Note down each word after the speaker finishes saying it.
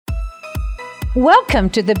Welcome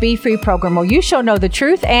to the Be Free program, where you shall know the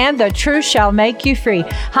truth and the truth shall make you free.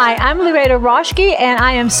 Hi, I'm Loretta Roschke, and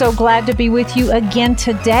I am so glad to be with you again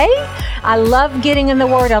today. I love getting in the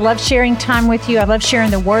Word. I love sharing time with you. I love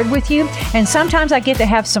sharing the Word with you. And sometimes I get to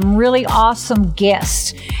have some really awesome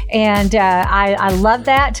guests. And I love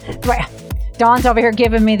that. Dawn's over here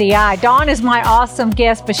giving me the eye. Dawn is my awesome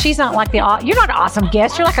guest, but she's not like you're not an awesome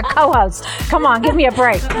guest. You're like a co-host. Come on, give me a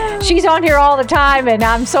break. She's on here all the time, and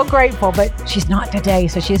I'm so grateful, but she's not today,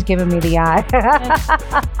 so she's giving me the eye.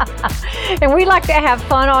 And we like to have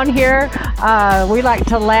fun on here. We like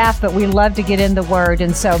to laugh, but we love to get in the Word.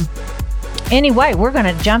 And so anyway, we're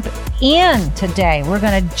going to jump in today. We're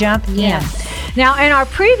going to jump in. Now, in our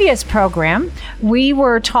previous program, we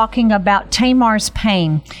were talking about Tamar's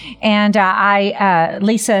pain, and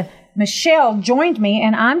Lisa Michelle joined me,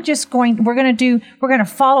 and we're going to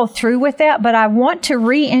follow through with that, but I want to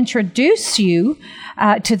reintroduce you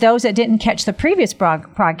to those that didn't catch the previous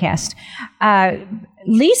broadcast.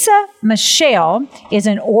 Lisa Michelle is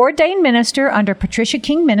an ordained minister under Patricia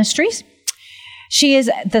King Ministries. She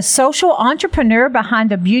is the social entrepreneur behind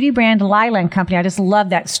the beauty brand Liland Company. I just love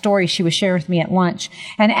that story she was sharing with me at lunch.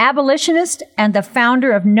 An abolitionist and the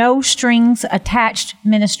founder of No Strings Attached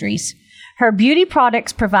Ministries. Her beauty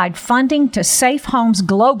products provide funding to safe homes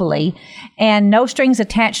globally, and No Strings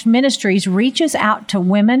Attached Ministries reaches out to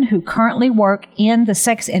women who currently work in the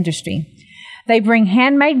sex industry. They bring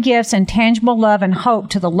handmade gifts and tangible love and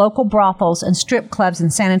hope to the local brothels and strip clubs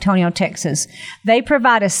in San Antonio, Texas. They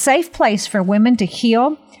provide a safe place for women to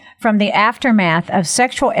heal from the aftermath of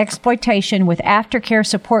sexual exploitation with aftercare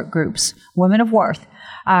support groups, Women of Worth,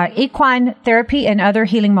 equine therapy, and other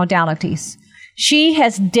healing modalities. She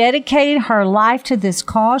has dedicated her life to this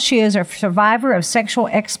cause. She is a survivor of sexual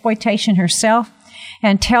exploitation herself,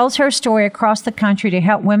 and tells her story across the country to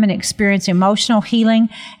help women experience emotional healing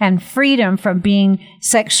and freedom from being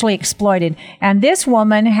sexually exploited. And this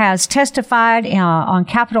woman has testified on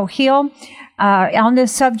Capitol Hill on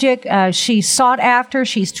this subject. She's sought after,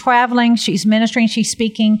 she's traveling, she's ministering, she's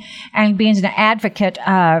speaking, and being an advocate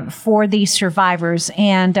for these survivors.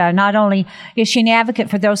 And not only is she an advocate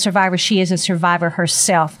for those survivors, she is a survivor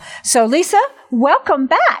herself. So, Lisa, welcome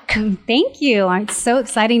back. Thank you. It's so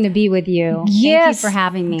exciting to be with you. Yes. Thank you for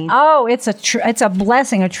having me. Oh, it's a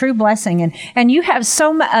blessing, a true blessing. And you have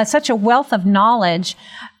such a wealth of knowledge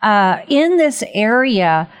in this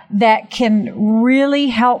area that can really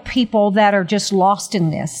help people that are just lost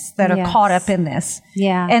in this, that are caught up in this.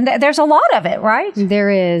 Yeah. And there's a lot of it, right? There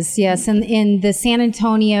is, yes. And in the San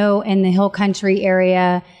Antonio and the Hill Country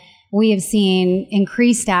area, we have seen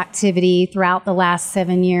increased activity throughout the last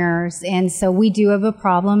 7 years. And so we do have a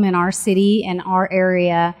problem in our city and our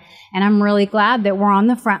area. And I'm really glad that we're on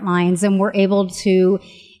the front lines and we're able to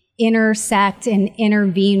intersect and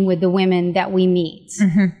intervene with the women that we meet.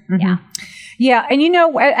 Mm-hmm, mm-hmm. Yeah. Yeah.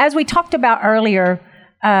 And as we talked about earlier,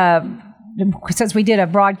 since we did a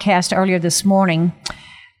broadcast earlier this morning,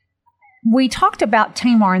 we talked about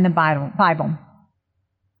Tamar in the Bible.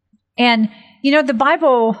 And the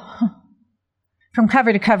Bible, from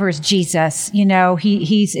cover to cover, is Jesus.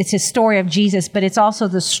 It's a story of Jesus, but it's also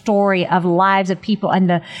the story of lives of people and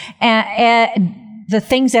the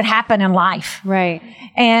things that happen in life. Right.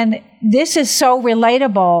 And this is so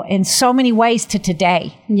relatable in so many ways to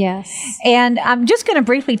today. Yes. And I'm just going to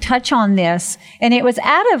briefly touch on this. And it was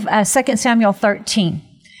out of 2 Samuel 13.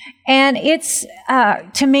 And it's,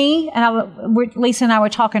 to me, and Lisa and I were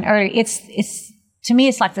talking earlier, to me,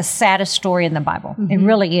 it's like the saddest story in the Bible. Mm-hmm. It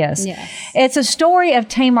really is. Yes. It's a story of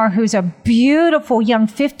Tamar, who's a beautiful young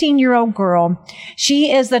 15-year-old girl.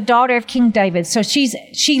 She is the daughter of King David. So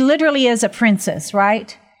she literally is a princess,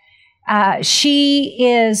 right? She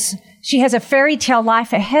has a fairy tale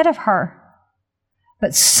life ahead of her.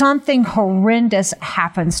 But something horrendous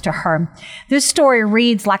happens to her. This story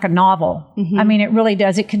reads like a novel. Mm-hmm. I mean, it really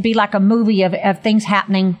does. It could be like a movie of things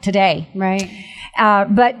happening today. Right.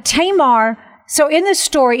 But Tamar, so in this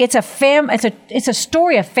story, it's a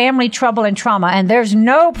story of family trouble and trauma, and there's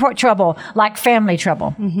no trouble like family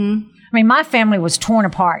trouble. Mm-hmm. I mean, my family was torn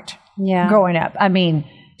apart growing up. I mean,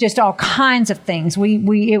 just all kinds of things.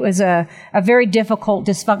 It was a very difficult,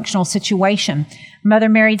 dysfunctional situation. Mother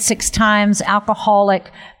married 6 times, alcoholic,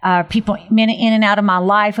 people in and out of my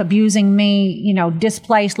life, abusing me,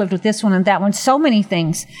 displaced, lived with this one and that one, so many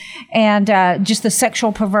things. And just the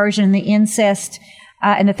sexual perversion and the incest.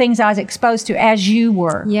 And the things I was exposed to as you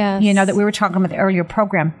were, that we were talking about the earlier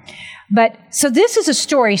program. But so this is a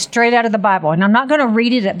story straight out of the Bible, and I'm not going to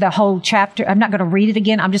read it the whole chapter. I'm not going to read it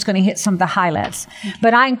again. I'm just going to hit some of the highlights. Okay.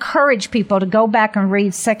 But I encourage people to go back and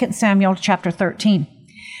read 2 Samuel chapter 13.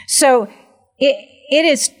 So it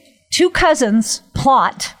is two cousins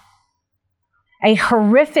plot a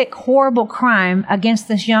horrific, horrible crime against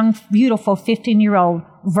this young, beautiful 15-year-old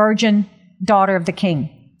virgin daughter of the king.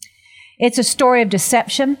 It's a story of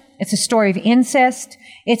deception. It's a story of incest.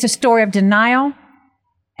 It's a story of denial.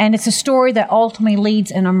 And it's a story that ultimately leads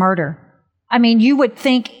in a murder. I mean, you would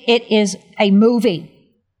think it is a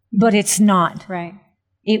movie, but it's not. Right.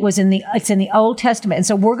 It's in the Old Testament. And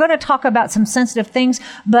so we're going to talk about some sensitive things,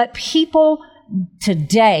 but people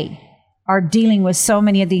today are dealing with so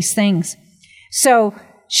many of these things. So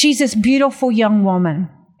she's this beautiful young woman,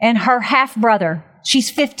 and her half-brother, she's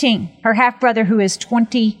 15, her half-brother who is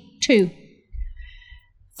 22,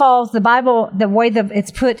 falls, the Bible, the way that it's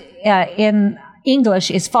put in English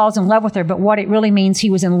is falls in love with her, but what it really means, he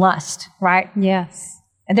was in lust, right? Yes.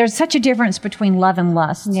 And there's such a difference between love and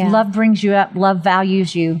lust. Yeah. Love brings you up. Love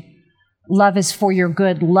values you. Love is for your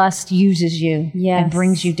good. Lust uses you and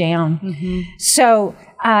brings you down. Mm-hmm. So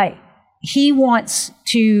he wants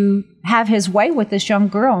to have his way with this young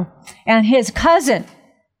girl. And his cousin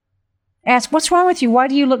asked, what's wrong with you? Why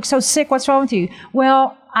do you look so sick? What's wrong with you?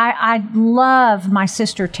 Well, I love my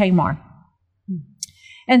sister Tamar.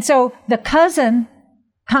 And so the cousin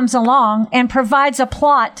comes along and provides a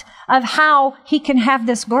plot of how he can have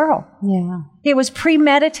this girl. Yeah. It was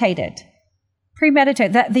premeditated.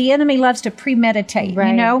 That the enemy loves to premeditate,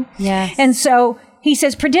 right. You know? Yes. And so he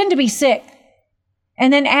says, pretend to be sick.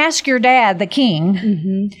 And then ask your dad, the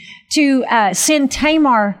king, to send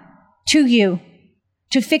Tamar to you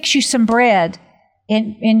to fix you some bread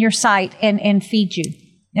in your sight and feed you.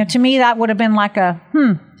 Now, to me, that would have been like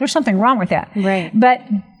there's something wrong with that. Right. But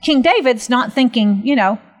King David's not thinking,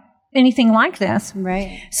 anything like this.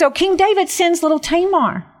 Right. So King David sends little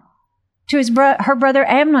Tamar to her brother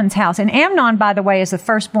Amnon's house. And Amnon, by the way, is the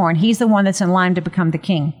firstborn. He's the one that's in line to become the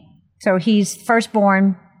king. So he's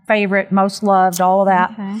firstborn, favorite, most loved, all of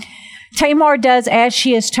that. Okay. Tamar does as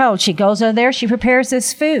she is told. She goes over there, she prepares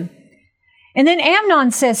this food. And then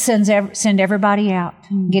Amnon says, send everybody out.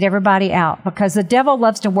 Get everybody out. Because the devil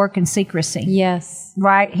loves to work in secrecy. Yes.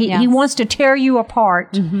 Right? He wants to tear you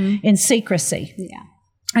apart in secrecy. Yeah.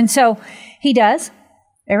 And so he does.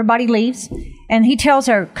 Everybody leaves. And he tells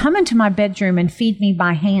her, come into my bedroom and feed me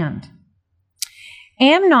by hand.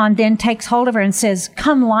 Amnon then takes hold of her and says,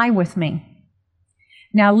 come lie with me.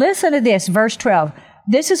 Now listen to this, verse 12.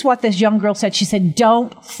 This is what this young girl said. She said,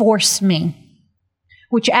 don't force me.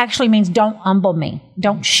 Which actually means don't humble me.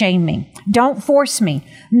 Don't shame me. Don't force me.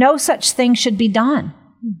 No such thing should be done.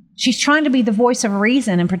 She's trying to be the voice of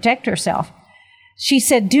reason and protect herself. She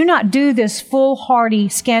said, do not do this foolhardy,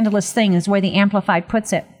 scandalous thing, is the way the Amplified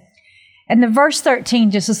puts it. And the verse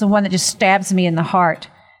 13 just is the one that just stabs me in the heart.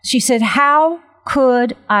 She said, how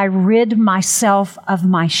could I rid myself of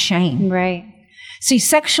my shame? Right. See,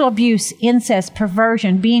 sexual abuse, incest,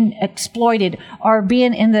 perversion, being exploited, or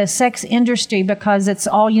being in the sex industry because it's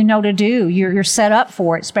all you know to do. You're set up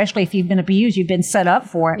for it, especially if you've been abused. You've been set up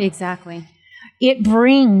for it. Exactly. It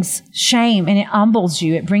brings shame and it humbles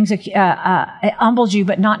you. It humbles you,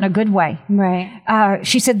 but not in a good way. Right.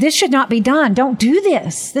 She said, this should not be done. Don't do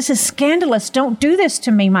this. This is scandalous. Don't do this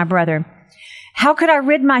to me, my brother. How could I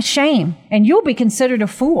rid my shame? And you'll be considered a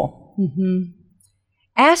fool. Mm-hmm.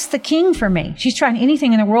 Ask the king for me. She's trying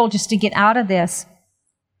anything in the world just to get out of this.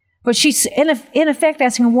 But she's in effect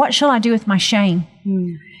asking, what shall I do with my shame?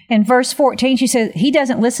 In verse 14, she says, he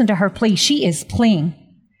doesn't listen to her plea. She is pleading.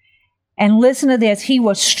 And listen to this. He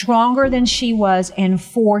was stronger than she was and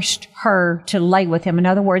forced her to lay with him. In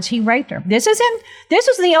other words, he raped her. This is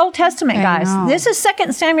in the Old Testament, guys. This is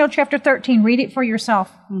 2 Samuel chapter 13. Read it for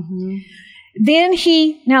yourself. Mm-hmm. Then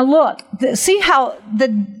now look, see how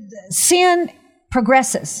the sin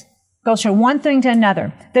progresses, goes from one thing to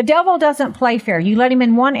another. The devil doesn't play fair. You let him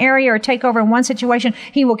in one area or take over in one situation,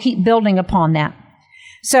 he will keep building upon that.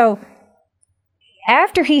 So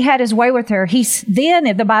after he had his way with her,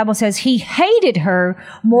 then the Bible says he hated her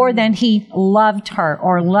more than he loved her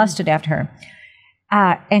or lusted after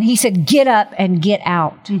her. And he said, get up and get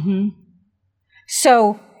out. Mm-hmm.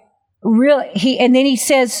 So really, and then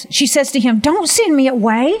she says to him, don't send me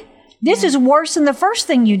away. This is worse than the first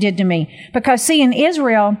thing you did to me. Because see, in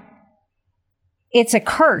Israel, it's a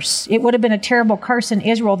curse. It would have been a terrible curse in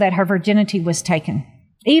Israel that her virginity was taken,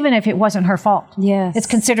 even if it wasn't her fault. Yes. It's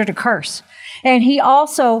considered a curse. And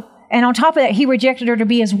and on top of that, he rejected her to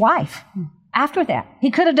be his wife. After that, he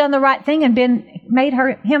could have done the right thing and made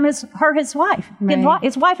her his wife, right.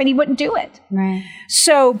 his wife, and he wouldn't do it. Right.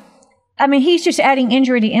 So, he's just adding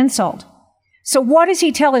injury to insult. So what does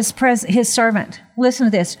he tell his servant? Listen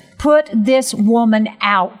to this. Put this woman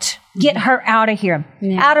out. Get her out of here.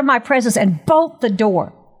 Yeah. Out of my presence, and bolt the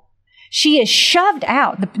door. She is shoved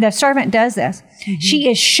out. The servant does this. Mm-hmm. She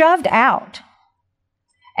is shoved out.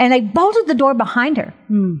 And they bolted the door behind her.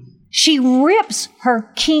 Mm. She rips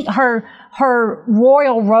her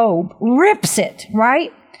royal robe, rips it,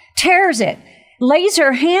 right? Tears it, lays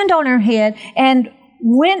her hand on her head, and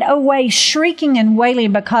went away shrieking and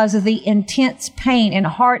wailing because of the intense pain and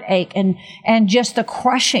heartache and just the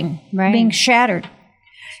crushing, right, being shattered.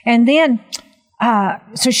 And then,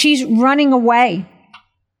 so she's running away.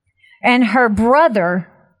 And her brother,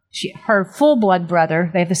 her full-blood brother,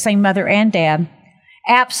 they have the same mother and dad,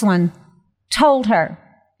 Absalom, told her,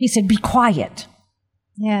 he said, be quiet.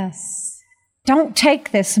 Yes. Don't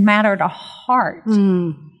take this matter to heart.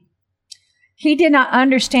 Mm. He did not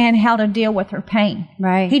understand how to deal with her pain.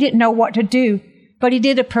 Right. He didn't know what to do, but he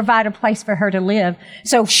did provide a place for her to live.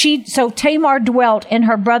 So Tamar dwelt in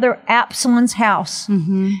her brother Absalom's house,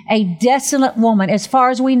 mm-hmm, a desolate woman, as far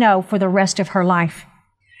as we know, for the rest of her life.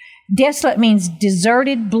 Desolate means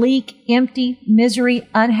deserted, bleak, empty, misery,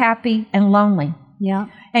 unhappy, and lonely. Yeah.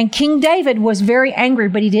 And King David was very angry,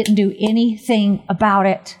 but he didn't do anything about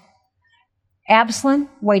it. Absalom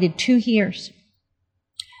waited 2 years,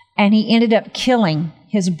 and he ended up killing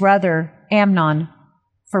his brother Amnon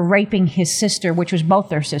for raping his sister, which was both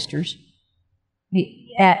their sisters,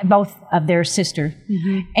 both of their sister.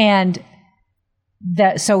 Mm-hmm. And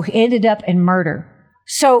so he ended up in murder.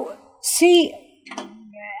 So, see,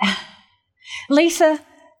 Lisa,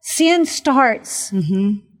 sin starts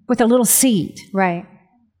with a little seed. Right.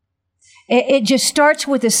 It just starts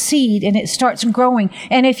with a seed and it starts growing.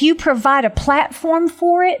 And if you provide a platform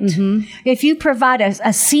for it, mm-hmm, if you provide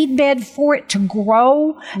a seed bed for it to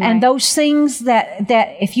grow, right, and those things that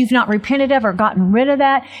if you've not repented of or gotten rid of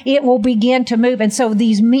that, it will begin to move. And so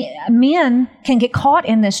these men can get caught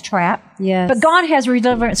in this trap. Yes. But God has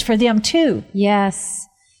deliverance for them too. Yes.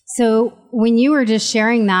 So when you were just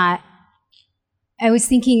sharing that, I was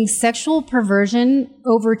thinking sexual perversion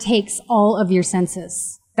overtakes all of your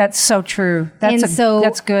senses. That's so true.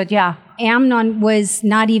 That's good. Yeah. Amnon was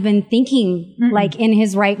not even thinking like in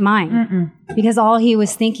his right mind, because all he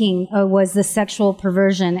was thinking was the sexual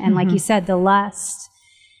perversion and, like you said, the lust.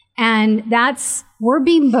 And we're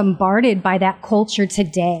being bombarded by that culture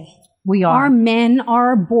today. We are. Our men,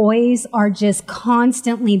 our boys are just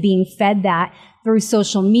constantly being fed that through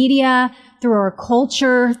social media, through our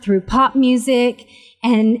culture, through pop music.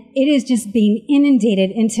 And it is just being inundated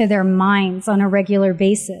into their minds on a regular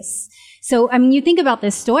basis. So, I mean, you think about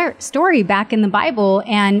this story back in the Bible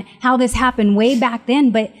and how this happened way back then,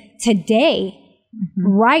 but today,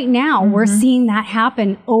 right now, we're seeing that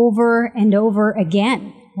happen over and over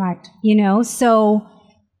again. Right. You know, so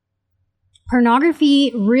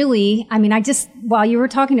pornography really, I mean, while you were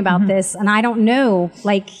talking about this, and I don't know,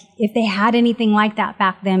 like, if they had anything like that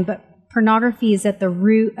back then, but pornography is at the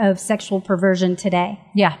root of sexual perversion today.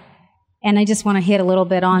 Yeah. And I just want to hit a little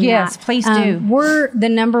bit on that. Yes, please do. We're the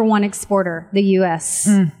number one exporter, the U.S.,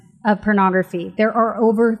 of pornography. There are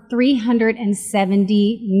over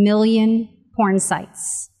 370 million porn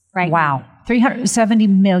sites right now. Wow. 370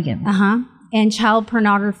 million. And child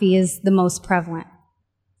pornography is the most prevalent.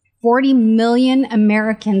 40 million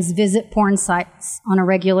Americans visit porn sites on a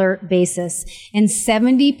regular basis, and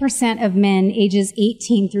 70% of men ages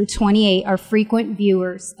 18 through 28 are frequent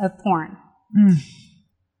viewers of porn.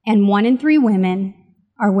 And 1 in 3 women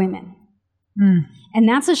are women. And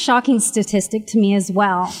that's a shocking statistic to me as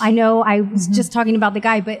well. I know I was just talking about the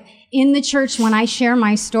guy, but in the church, when I share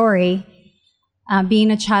my story,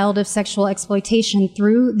 being a child of sexual exploitation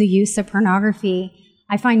through the use of pornography,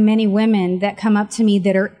 I find many women that come up to me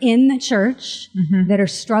that are in the church that are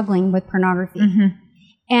struggling with pornography.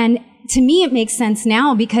 And to me, it makes sense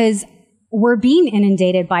now because we're being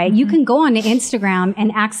inundated by it. You can go on to Instagram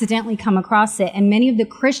and accidentally come across it. And many of the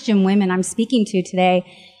Christian women I'm speaking to today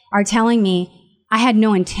are telling me, I had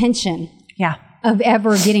no intention of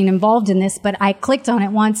ever getting involved in this, but I clicked on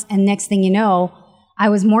it once, and next thing you know, I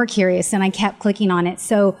was more curious and I kept clicking on it.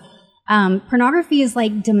 So pornography is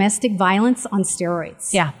like domestic violence on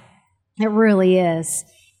steroids. Yeah. It really is.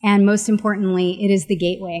 And most importantly, it is the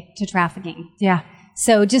gateway to trafficking. Yeah.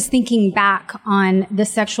 So just thinking back on the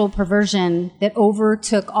sexual perversion that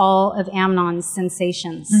overtook all of Amnon's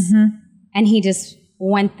sensations. And he just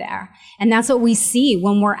went there. And that's what we see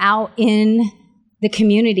when we're out in the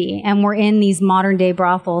community and we're in these modern day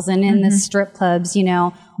brothels and in the strip clubs, you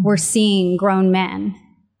know, we're seeing grown men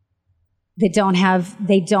that don't have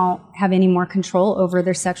any more control over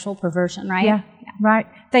their sexual perversion, right? Yeah. Right.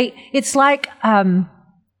 It's like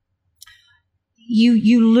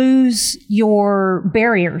you lose your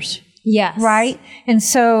barriers Yes. Right? And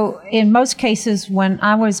so in most cases, when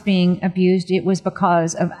I was being abused, it was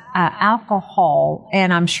because of alcohol,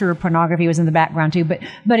 and I'm sure pornography was in the background too. But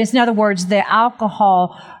in other words, the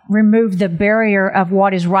alcohol removed the barrier of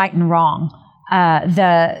what is right and wrong.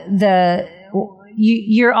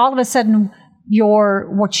 You're all of a sudden,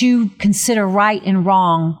 what you consider right and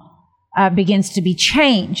wrong begins to be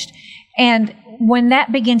changed. And when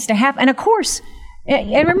that begins to happen, and of course,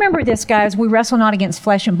 and remember this, guys, we wrestle not against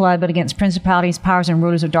flesh and blood, but against principalities, powers, and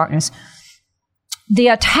rulers of darkness. The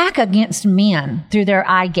attack against men through their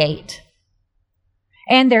eye gate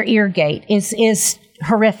and their ear gate is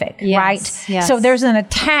horrific, right? Yes. So there's an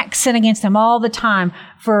attack sent against them all the time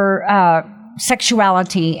for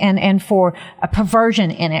sexuality and for a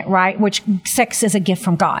perversion in it, right? Which sex is a gift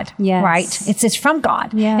from God, right? It's from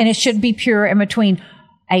God, and it should be pure. And between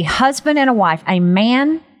a husband and a wife, a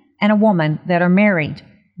man and a woman that are married,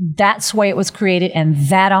 that's the way it was created, and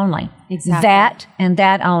that only. Exactly. That and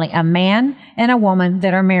that only. A man and a woman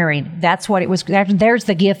that are married. That's what it was. There's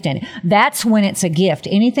the gift in it. That's when it's a gift.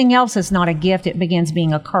 Anything else is not a gift. It begins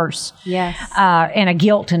being a curse. Yes. And a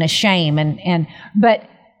guilt and a shame. But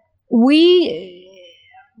we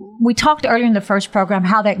talked earlier in the first program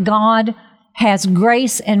how that God has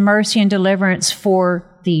grace and mercy and deliverance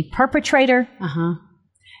for the perpetrator.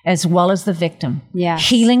 As well as the victim. Yes.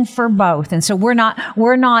 Healing for both. And so we're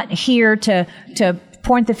not here to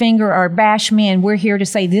point the finger or bash men. We're here to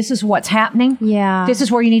say, this is what's happening. Yeah. This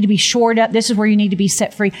is where you need to be shored up. This is where you need to be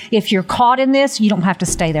set free. If you're caught in this, you don't have to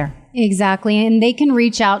stay there. Exactly. And they can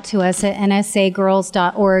reach out to us at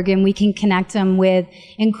nsagirls.org, and we can connect them with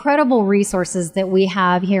incredible resources that we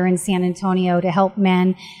have here in San Antonio to help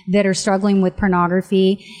men that are struggling with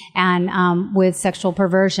pornography and with sexual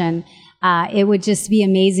perversion. It would just be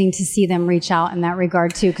amazing to see them reach out in that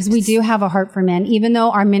regard too, because we do have a heart for men. Even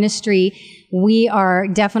though our ministry, we are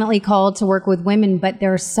definitely called to work with women, but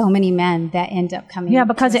there are so many men that end up coming. Yeah,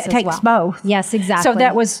 because it takes both. Yes, exactly. So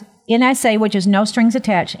that was NSA, which is no strings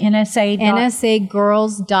attached.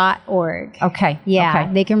 nsagirls.org. Okay. Yeah,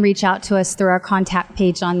 okay. They can reach out to us through our contact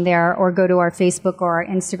page on there, or go to our Facebook or our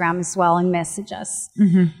Instagram as well and message us.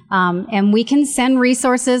 And we can send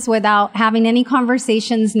resources without having any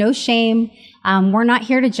conversations, no shame. We're not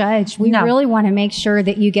here to judge. We really want to make sure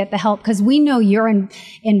that you get the help, because we know you're in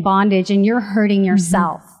bondage and you're hurting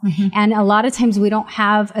yourself. And a lot of times we don't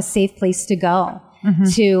have a safe place to go.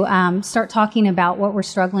 To start talking about what we're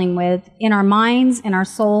struggling with in our minds, in our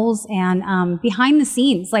souls, and behind the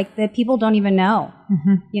scenes, like that people don't even know,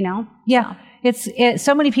 you know? Yeah. It's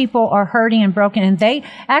so many people are hurting and broken, and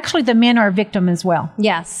the men are a victim as well.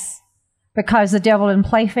 Yes. Because the devil didn't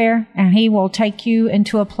play fair, and he will take you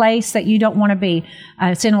into a place that you don't want to be.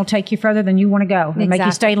 Sin will take you further than you want to go, and make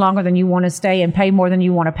you stay longer than you want to stay, and pay more than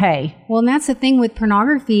you want to pay. Well, and that's the thing with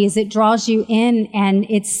pornography, is it draws you in, and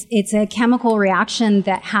it's a chemical reaction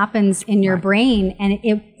that happens in your brain, and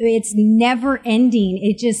it's never ending.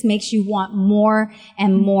 It just makes you want more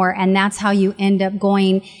and more, and that's how you end up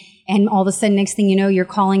going. And all of a sudden, next thing you know, you're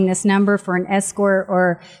calling this number for an escort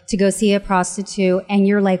or to go see a prostitute. And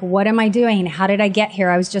you're like, what am I doing? How did I get here?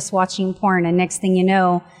 I was just watching porn. And next thing you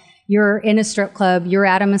know, you're in a strip club, you're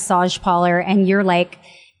at a massage parlor, and you're like,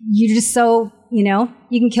 you're just so, you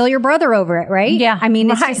can kill your brother over it, right? Yeah. I mean,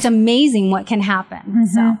 it's just amazing what can happen.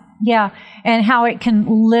 So. Yeah. And how it can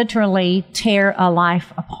literally tear a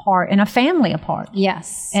life apart and a family apart.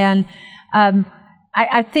 Yes. And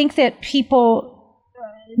I think that people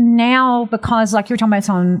now, because like you're talking about,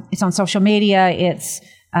 it's on social media, it's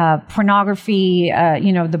pornography,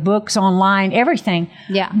 the books online, everything.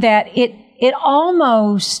 Yeah. That it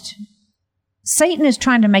almost, Satan is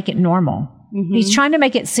trying to make it normal. He's trying to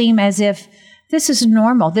make it seem as if this is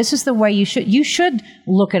normal. This is the way you should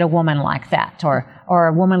look at a woman like that, or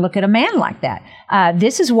a woman look at a man like that.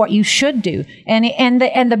 This is what you should do. And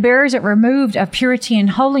the barriers it removed of purity and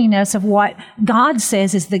holiness of what God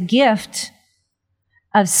says is the gift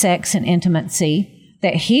of sex and intimacy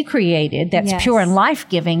that he created, that's pure and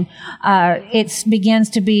life-giving. It begins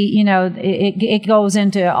to be, it goes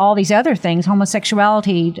into all these other things,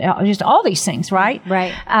 homosexuality, just all these things, right?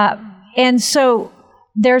 Right. And so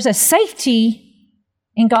there's a safety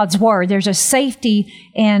in God's word. There's a safety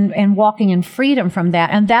in walking in freedom from that.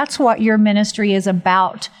 And that's what your ministry is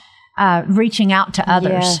about, reaching out to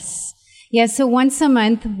others. Yes. Yeah, so once a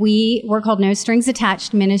month, we're called No Strings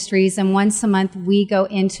Attached Ministries, and once a month we go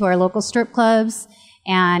into our local strip clubs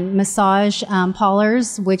and massage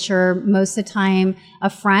parlors, which are most of the time a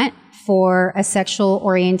front for a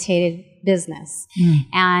sexual-orientated business.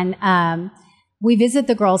 And we visit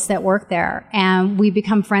the girls that work there and we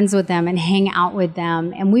become friends with them and hang out with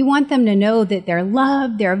them. And we want them to know that they're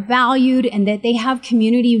loved, they're valued, and that they have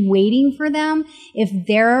community waiting for them if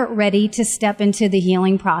they're ready to step into the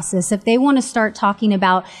healing process, if they want to start talking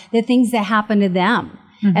about the things that happen to them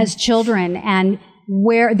as children and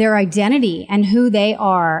where their identity and who they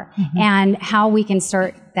are and how we can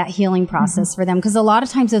start that healing process for them. Because a lot of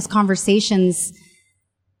times those conversations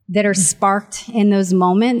that are sparked in those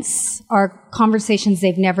moments are conversations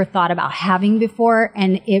they've never thought about having before,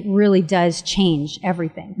 and it really does change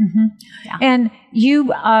everything. Yeah. And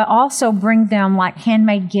you also bring them like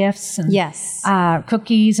handmade gifts and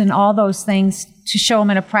cookies and all those things to show them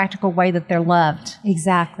in a practical way that they're loved.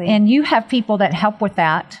 Exactly. And you have people that help with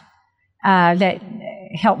that, that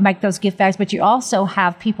help make those gift bags, but you also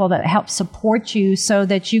have people that help support you so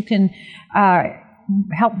that you can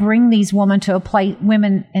help bring these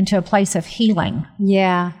women into a place of healing.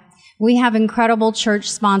 Yeah. We have incredible church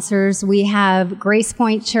sponsors. We have Grace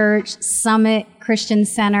Point Church, Summit Christian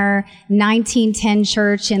Center, 1910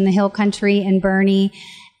 Church in the Hill Country in Boerne.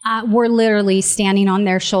 We're literally standing on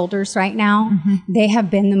their shoulders right now. They have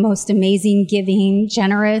been the most amazing, giving,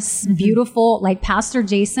 generous, beautiful, like Pastor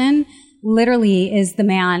Jason literally is the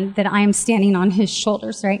man that I am standing on his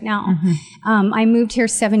shoulders right now. I moved here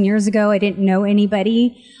 7 years ago. I didn't know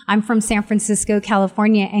anybody. I'm from San Francisco,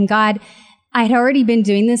 California, and God, I had already been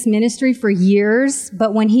doing this ministry for years,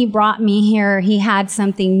 but when he brought me here, he had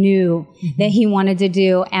something new that he wanted to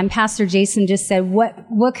do. And Pastor Jason just said,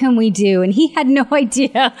 what can we do? And he had no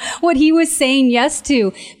idea what he was saying yes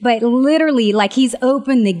to, but literally like he's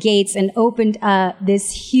opened the gates and opened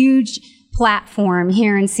this huge platform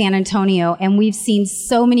here in San Antonio, and we've seen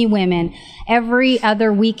so many women. Every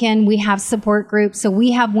other weekend we have support groups, so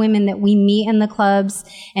we have women that we meet in the clubs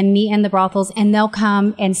and meet in the brothels, and they'll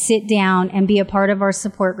come and sit down and be a part of our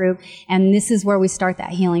support group, and this is where we start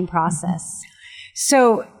that healing process.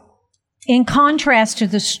 So in contrast to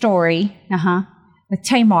the story with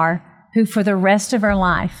Tamar, who for the rest of her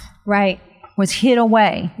life was hid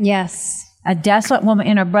away. Yes. A desolate woman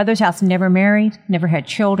in her brother's house, never married, never had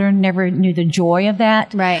children, never knew the joy of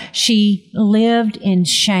that. Right. She lived in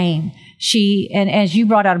shame. And as you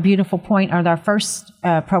brought out a beautiful point on our first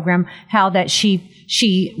program, how that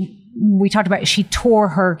we talked about, she tore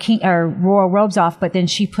her royal robes off, but then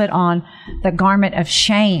she put on the garment of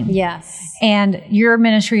shame. Yes. And your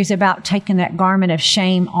ministry is about taking that garment of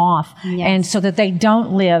shame off. Yes. And so that they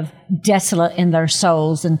don't live desolate in their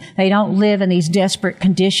souls and they don't live in these desperate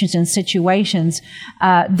conditions and situations.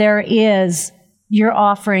 You're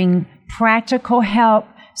offering practical help,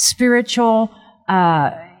 spiritual,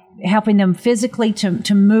 helping them physically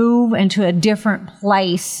to move into a different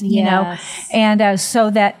place, you know, and so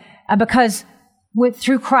that because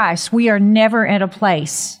through Christ we are never at a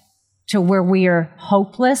place to where we are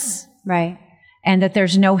hopeless, right, and that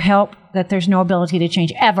there's no help, that there's no ability to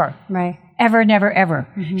change ever, right, ever, never, ever.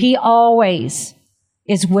 He always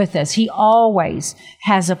is with us. He always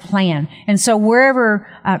has a plan. And so wherever,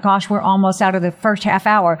 we're almost out of the first half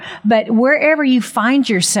hour, but wherever you find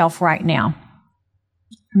yourself right now,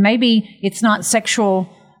 maybe it's not sexual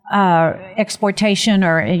exploitation,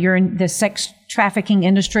 or you're in the sex trafficking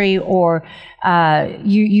industry, or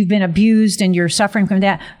you've been abused and you're suffering from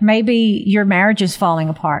that. Maybe your marriage is falling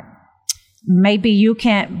apart. Maybe you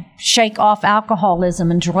can't shake off alcoholism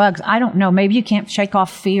and drugs. I don't know. Maybe you can't shake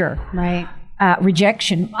off fear. Right.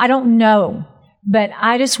 Rejection. I don't know. But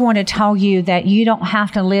I just want to tell you that you don't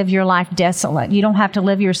have to live your life desolate. You don't have to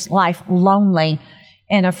live your life lonely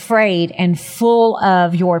and afraid and full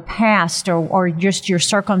of your past or just your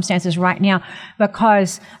circumstances right now,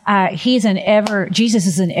 because Jesus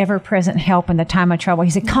is an ever-present help in the time of trouble. He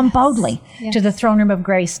said, come boldly to the throne room of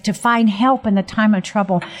grace to find help in the time of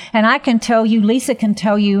trouble. And I can tell you, Lisa can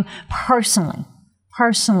tell you personally,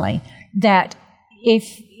 that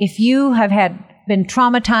if you have been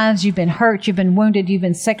traumatized, you've been hurt, you've been wounded, you've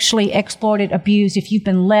been sexually exploited, abused, if you've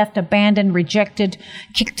been left, abandoned, rejected,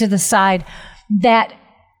 kicked to the side, that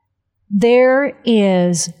there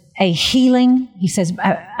is a healing. He says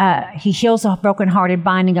he heals the brokenhearted,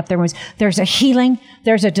 binding up their wounds. There's a healing,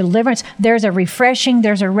 there's a deliverance, there's a refreshing,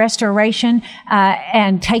 there's a restoration,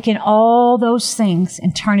 and taking all those things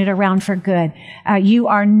and turn it around for good. You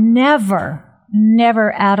are never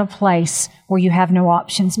out of place where you have no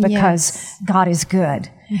options, because God is good.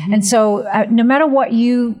 And so no matter where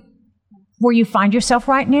you find yourself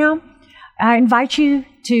right now, I invite you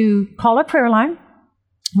to call a prayer line.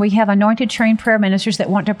 We have anointed, trained prayer ministers that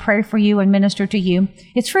want to pray for you and minister to you.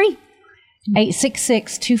 It's free.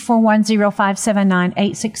 866-241-0579,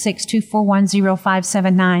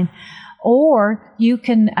 866-241-0579. or you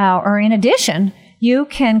can, or in addition, you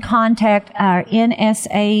can contact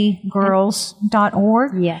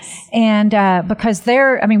nsagirls.org. Yes. And because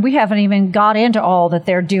we haven't even got into all that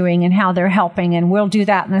they're doing and how they're helping, and we'll do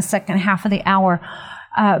that in the second half of the hour.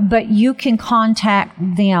 But you can contact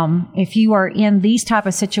them if you are in these type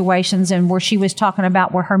of situations, and where she was talking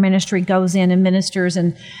about where her ministry goes in and ministers,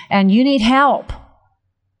 and you need help.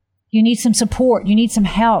 You need some support. You need some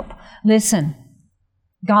help. Listen,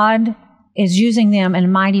 God is using them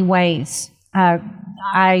in mighty ways.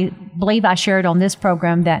 I believe I shared on this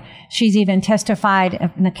program that she's even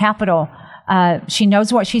testified in the Capitol. She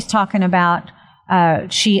knows what she's talking about.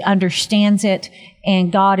 She understands it,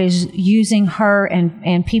 and God is using her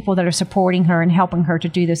and people that are supporting her and helping her to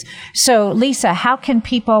do this. So, Lisa, how can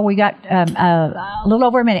people, we got a little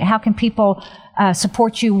over a minute, how can people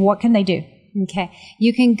support you? What can they do? Okay.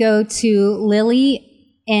 You can go to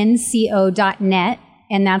lilynco.net.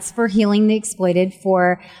 And that's for Healing the Exploited,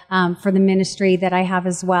 for the ministry that I have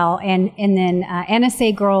as well. And then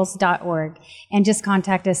nsagirls.org. And just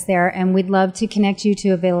contact us there. And we'd love to connect you to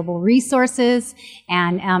available resources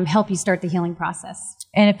and help you start the healing process.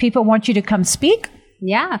 And if people want you to come speak?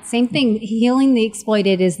 Yeah, same thing. Healing the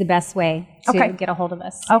Exploited is the best way to get a hold of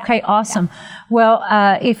us. Okay, awesome. Yeah. Well,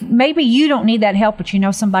 if maybe you don't need that help, but you know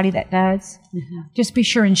somebody that does, just be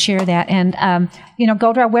sure and share that. And,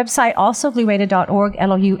 go to our website, also, luada.org,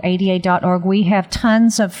 luada.org. We have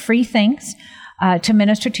tons of free things to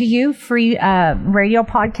minister to you, free radio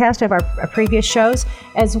podcast of our previous shows,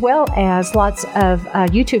 as well as lots of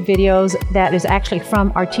YouTube videos that is actually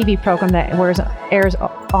from our TV program that airs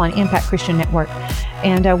on Impact Christian Network.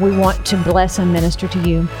 And we want to bless and minister to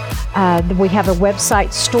you. We have a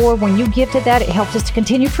website store. When you give to that, it helps us to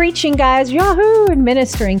continue preaching, guys, yahoo, and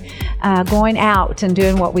ministering, going out and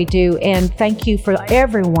doing what we do. And thank you for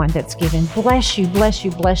everyone that's given. Bless you, bless you,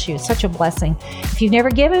 bless you. It's such a blessing. If you've never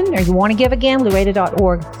given or you want to give again,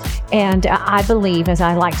 luada.org. And I believe, as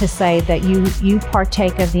I like to say, that you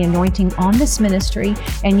partake of the anointing on this ministry,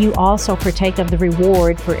 and you also partake of the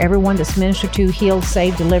reward for everyone that's ministered to, healed,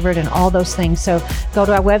 saved, delivered, and all those things. So go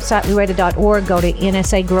to our website, luada.org, go to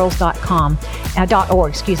nsagirls.com,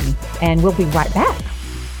 .org, and we'll be right back.